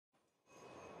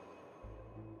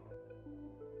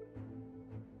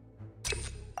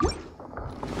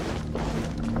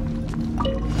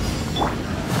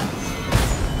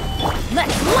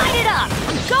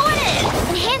Going in!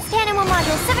 Enhanced animal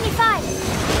module 75.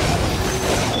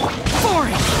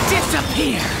 Foreign!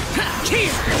 Disappear!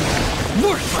 Here!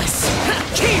 Worthless!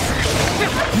 Here!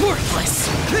 Worthless!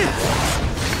 Here!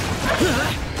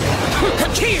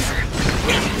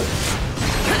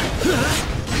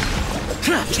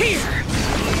 Here!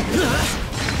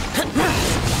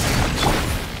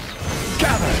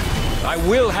 Gather! I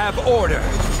will have order!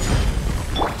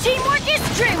 Teamwork is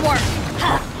dreamwork!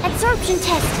 Absorption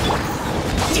test.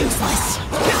 Useless!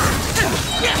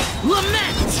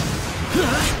 Lament!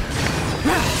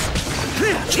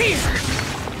 Here!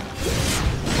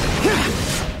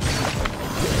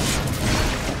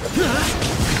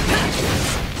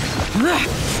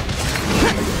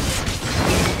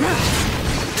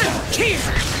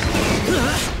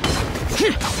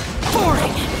 Here!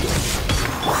 Boring!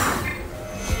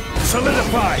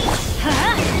 Solidify!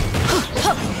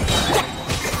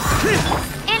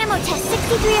 Animal test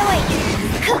 6308.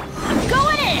 I'm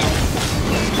going in!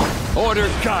 Order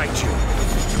guide you!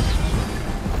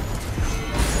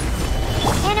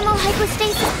 Animal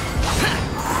hypostasis.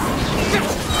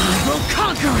 Evil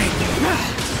conquering!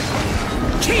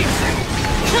 Here!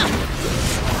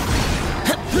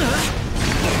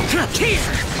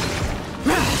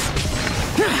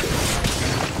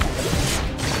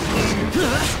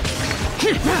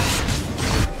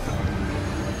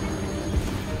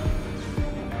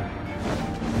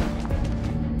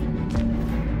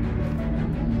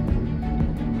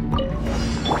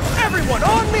 Everyone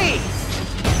on me!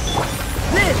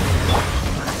 This!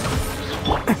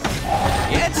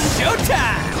 It's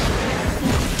showtime!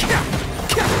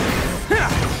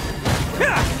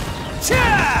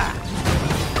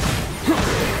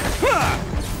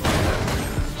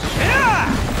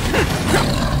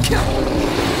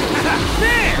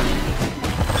 There!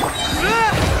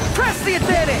 Press the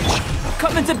advantage!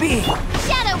 Coming to be!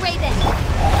 Shadow Raven!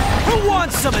 Who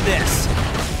wants some of this?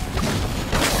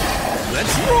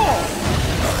 Let's roll!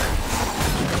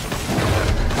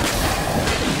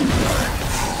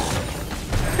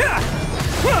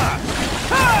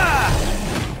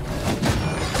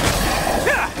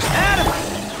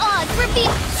 Odds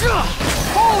repeat!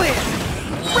 Fall in!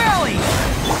 Rally!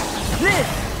 This!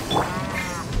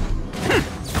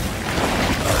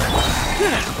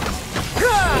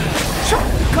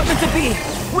 Coming to be!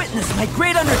 Witness my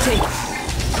great undertaking!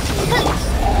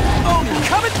 Omen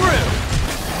coming through!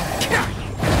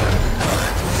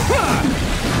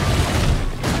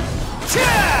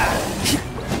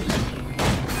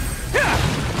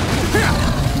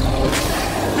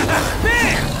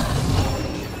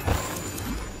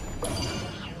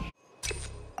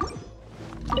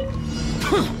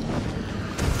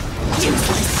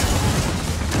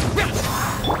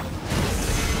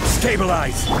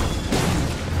 Stabilize!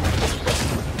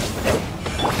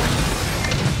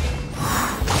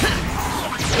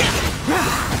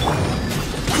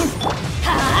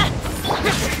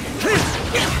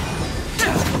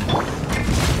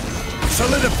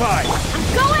 Solidify! I'm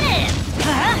going in!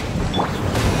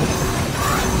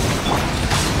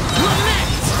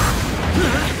 Lament!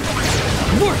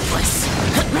 Worthless!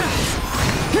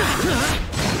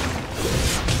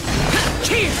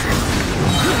 Here!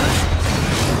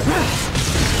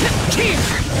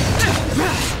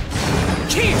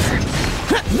 Here!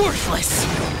 Worthless!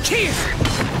 Here!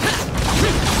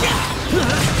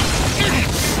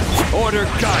 Order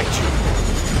guide you!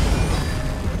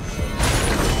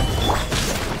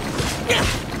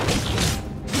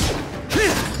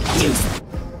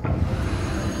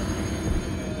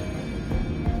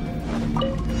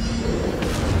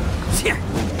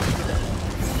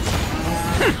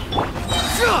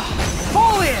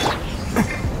 Fall in!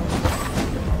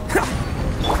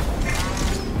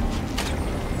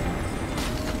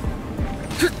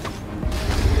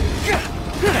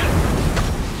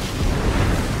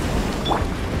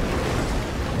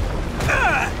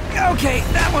 Okay,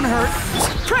 that one hurt.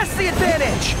 Press the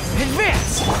advantage!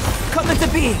 Advance! Coming to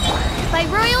be! By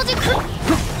royal decree!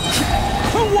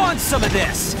 Who wants some of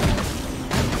this?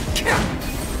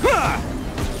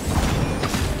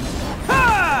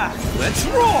 Let's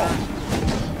roll!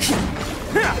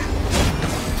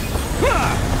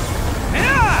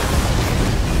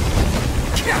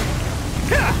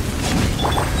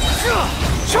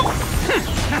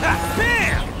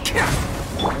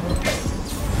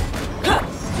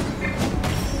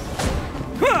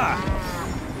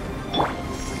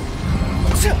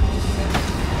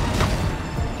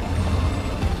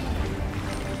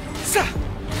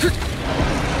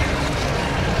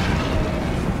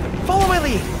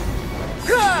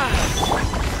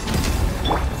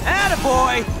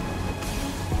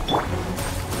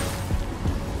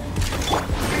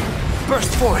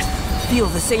 burst forth. Feel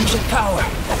this ancient power.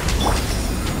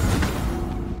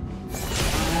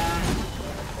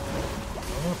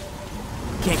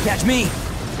 Can't catch me.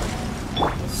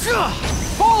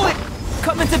 Hold it!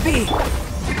 Coming to be.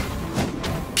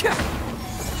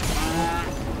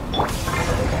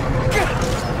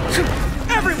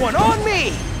 Everyone on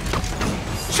me!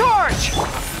 Charge!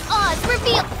 Oz,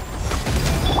 reveal!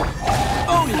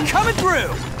 Oni coming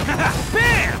through!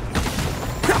 Bam!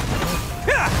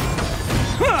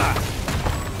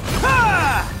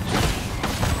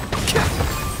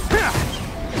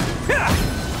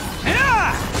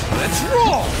 Let's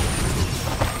roll!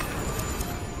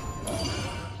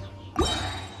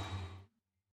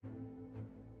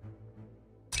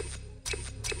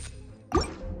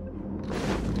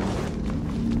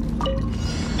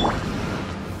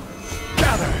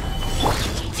 Gather!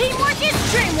 Teamwork is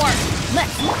dreamwork!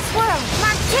 Let's swirl!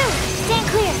 Mark 2! Stand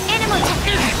clear! Animal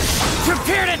tech!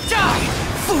 Prepare to die!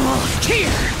 Fool!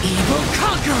 Here! Evil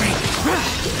conquering!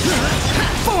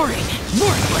 Foreign!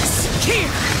 Worthless!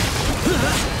 Here!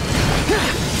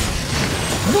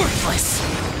 Worthless!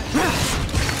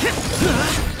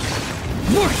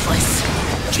 Worthless!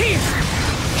 Here!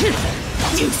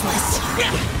 Useless!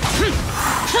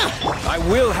 I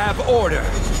will have order!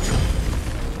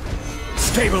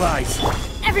 Stabilize!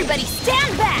 Everybody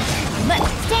stand back! Let's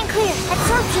stand clear!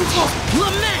 Absorption test!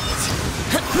 Lament!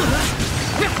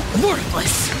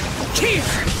 Worthless! Here!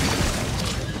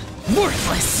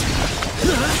 Worthless!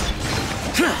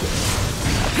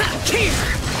 Here!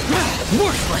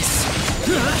 Worthless!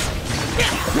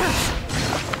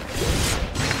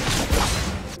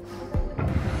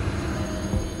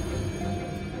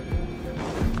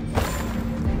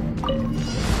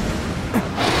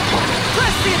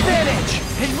 Press the advantage!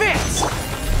 Advance!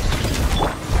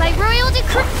 By royal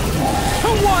decree!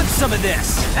 Who wants some of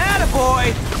this?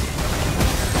 Attaboy!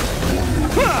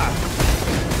 Bam!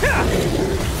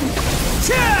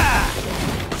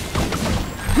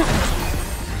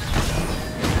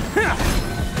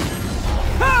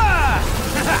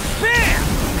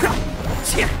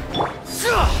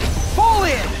 Fall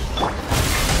in!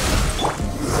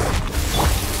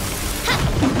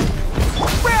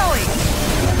 Rally!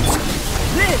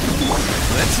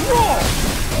 Let's roll!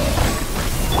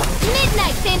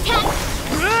 Midnight fantastic!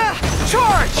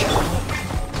 Charge!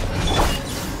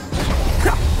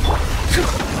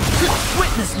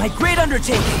 Witness my great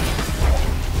undertaking!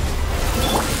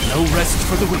 No rest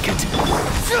for the wicked.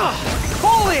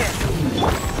 Pull in!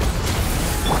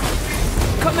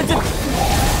 Coming to...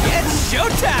 It's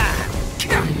showtime!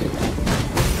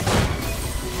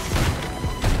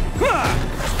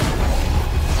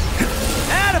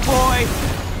 Attaboy!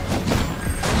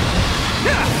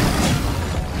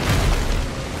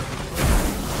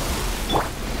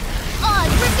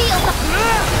 Oz, reveal the...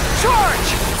 Charge!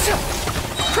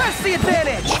 Press the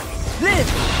advantage! Live!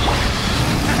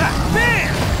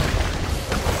 Bam!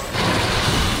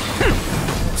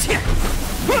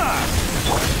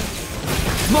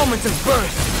 Moment of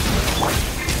birth!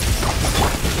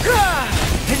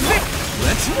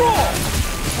 Let's roll!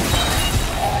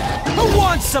 Who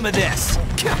wants some of this?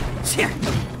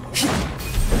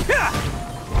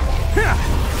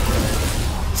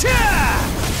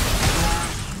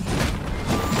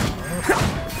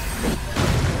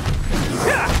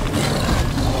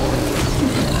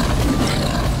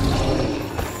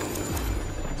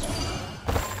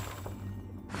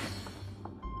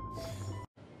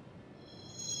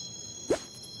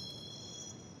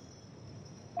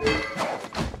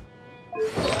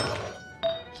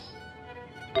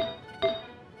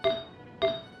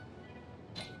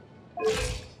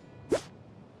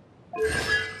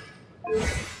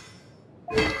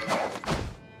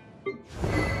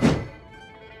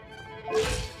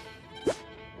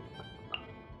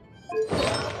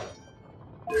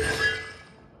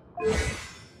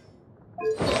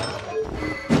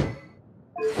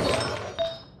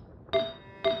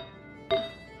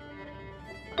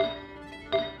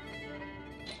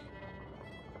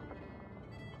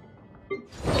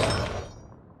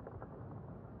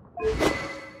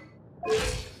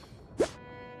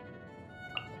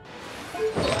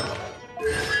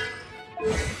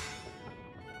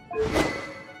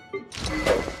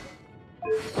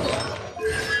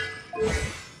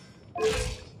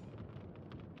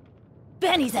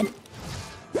 Benny's an